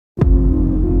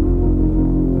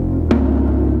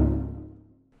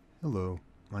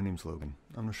my name's Logan.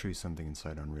 I'm going to show you something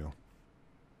inside Unreal.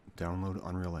 Download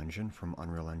Unreal Engine from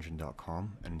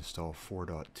unrealengine.com and install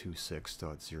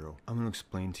 4.26.0. I'm going to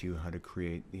explain to you how to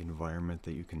create the environment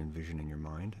that you can envision in your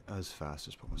mind as fast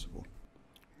as possible.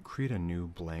 Create a new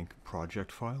blank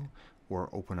project file or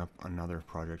open up another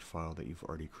project file that you've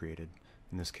already created.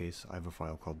 In this case, I have a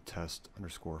file called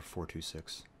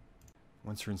test_426.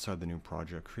 Once you're inside the new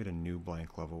project, create a new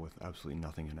blank level with absolutely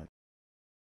nothing in it.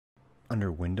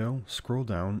 Under Window, scroll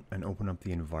down and open up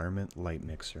the Environment Light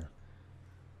Mixer.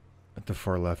 At the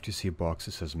far left, you see a box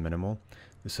that says Minimal.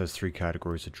 This has 3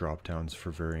 categories of drop-downs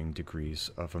for varying degrees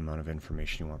of amount of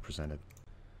information you want presented.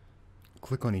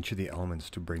 Click on each of the elements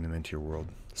to bring them into your world.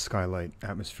 Skylight,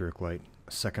 atmospheric light,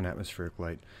 second atmospheric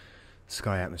light,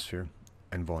 sky atmosphere,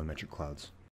 and volumetric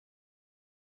clouds.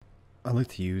 I like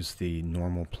to use the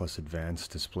normal plus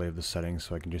advanced display of the settings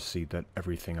so I can just see that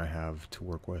everything I have to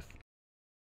work with.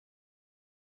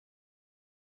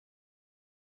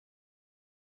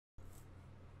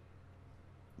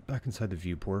 Back inside the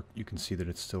viewport, you can see that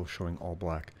it's still showing all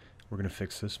black. We're going to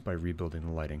fix this by rebuilding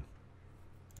the lighting.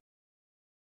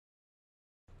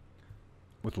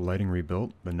 With the lighting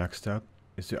rebuilt, the next step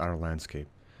is to add a landscape.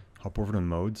 Hop over to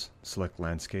Modes, select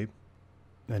Landscape,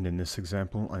 and in this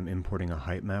example, I'm importing a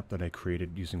height map that I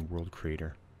created using World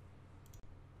Creator.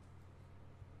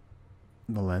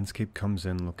 The landscape comes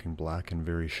in looking black and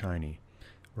very shiny.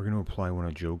 We're going to apply one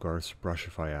of Joe Garth's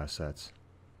Brushify assets.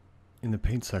 In the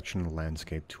Paint section of the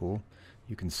Landscape tool,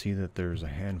 you can see that there's a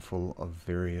handful of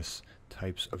various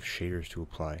types of shaders to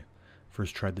apply.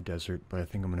 First tried the desert, but I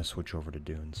think I'm going to switch over to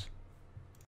dunes.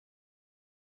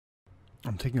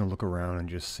 I'm taking a look around and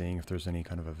just seeing if there's any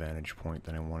kind of a vantage point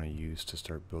that I want to use to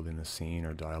start building the scene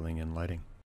or dialing in lighting.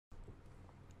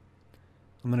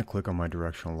 I'm going to click on my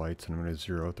directional lights and I'm going to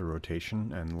zero out the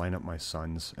rotation and line up my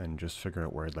suns and just figure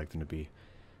out where I'd like them to be.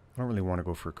 I don't really want to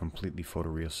go for a completely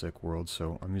photorealistic world,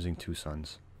 so I'm using 2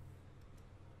 suns.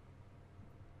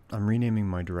 I'm renaming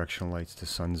my directional lights to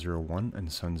Sun 01 and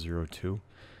Sun 02.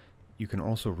 You can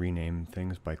also rename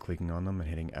things by clicking on them and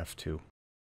hitting F2.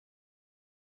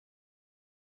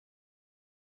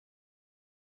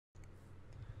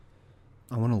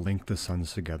 I want to link the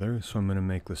suns together, so I'm going to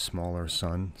make the smaller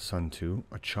sun, Sun 2,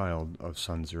 a child of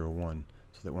Sun 01,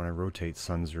 so that when I rotate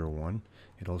Sun 01,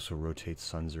 it also rotates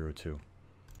Sun 02.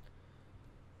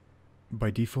 By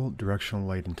default, directional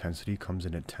light intensity comes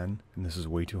in at 10, and this is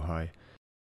way too high.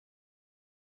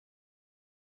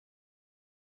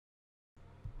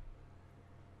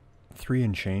 Three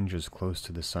and change is close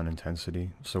to the sun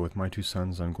intensity, so with my 2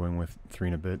 suns I'm going with 3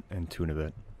 and a bit and 2 and a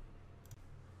bit.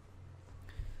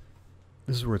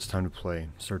 This is where it's time to play,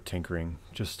 start tinkering,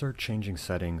 just start changing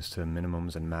settings to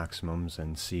minimums and maximums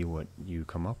and see what you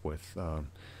come up with.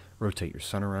 Rotate your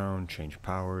sun around, change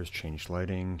powers, change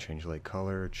lighting, change light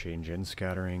color, change in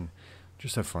scattering,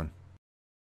 just have fun.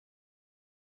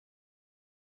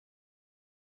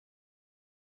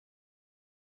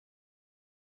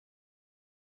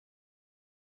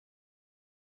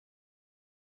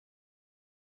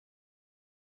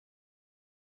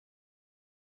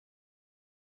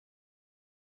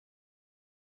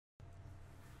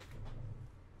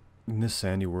 In this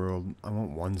sandy world, I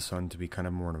want one sun to be kind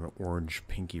of more of an orange,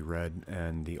 pinky red,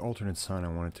 and the alternate sun I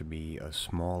want it to be a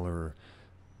smaller,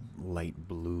 light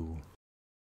blue.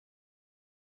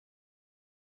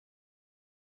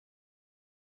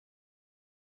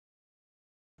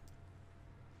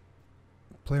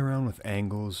 Play around with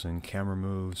angles and camera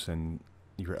moves and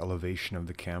your elevation of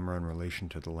the camera in relation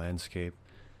to the landscape.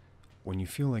 When you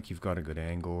feel like you've got a good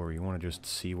angle or you want to just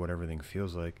see what everything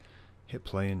feels like, hit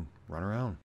play and run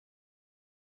around.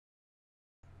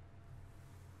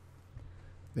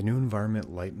 The new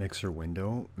Environment Light Mixer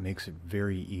window makes it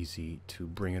very easy to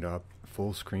bring it up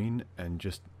full screen and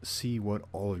just see what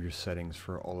all of your settings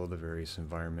for all of the various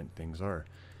environment things are.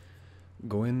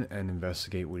 Go in and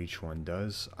investigate what each one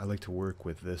does. I like to work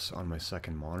with this on my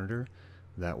second monitor.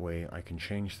 That way I can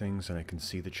change things and I can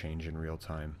see the change in real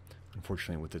time.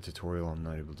 Unfortunately with the tutorial I'm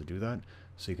not able to do that,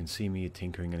 so you can see me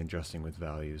tinkering and adjusting with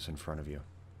values in front of you.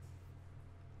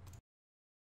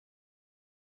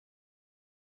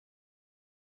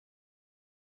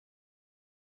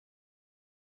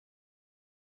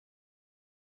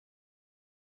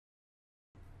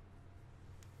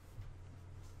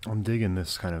 I'm digging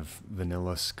this kind of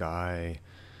vanilla sky,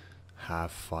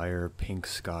 half fire, pink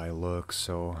sky look,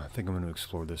 so I think I'm going to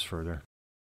explore this further.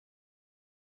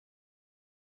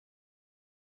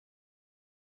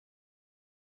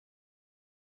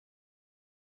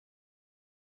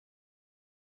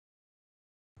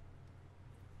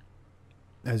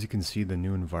 As you can see, the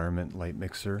new environment light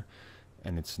mixer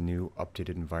and its new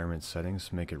updated environment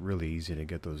settings make it really easy to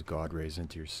get those God rays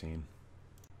into your scene.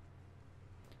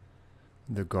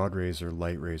 The God rays or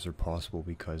light rays are possible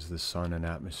because the sun and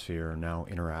atmosphere now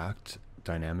interact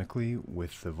dynamically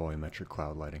with the volumetric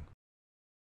cloud lighting.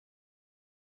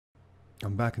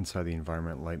 I'm back inside the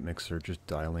environment light mixer, just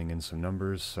dialing in some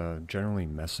numbers, generally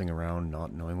messing around,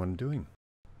 not knowing what I'm doing.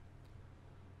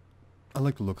 I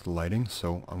like the look of the lighting,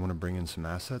 so I want to bring in some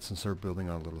assets and start building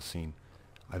out a little scene.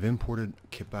 I've imported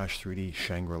Kitbash 3D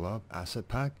Shangri-La asset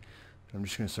pack, and I'm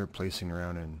just going to start placing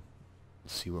around and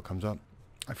see what comes up.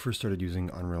 I first started using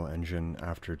Unreal Engine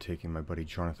after taking my buddy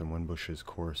Jonathan Winbush's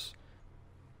course.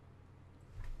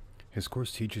 His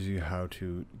course teaches you how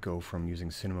to go from using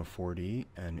Cinema4D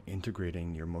and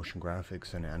integrating your motion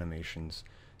graphics and animations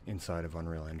inside of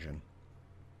Unreal Engine.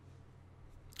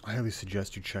 I highly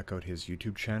suggest you check out his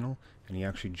YouTube channel, and he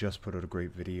actually just put out a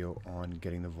great video on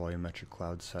getting the volumetric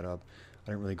cloud set up.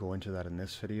 I didn't really go into that in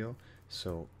this video,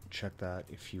 so check that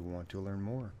if you want to learn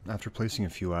more. After placing a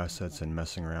few assets and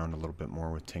messing around a little bit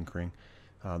more with tinkering,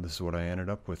 this is what I ended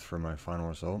up with for my final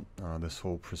result. This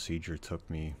whole procedure took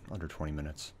me under 20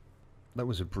 minutes. That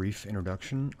was a brief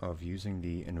introduction of using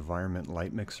the environment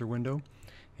light mixer window,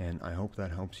 and I hope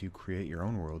that helps you create your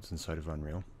own worlds inside of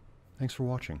Unreal. Thanks for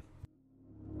watching.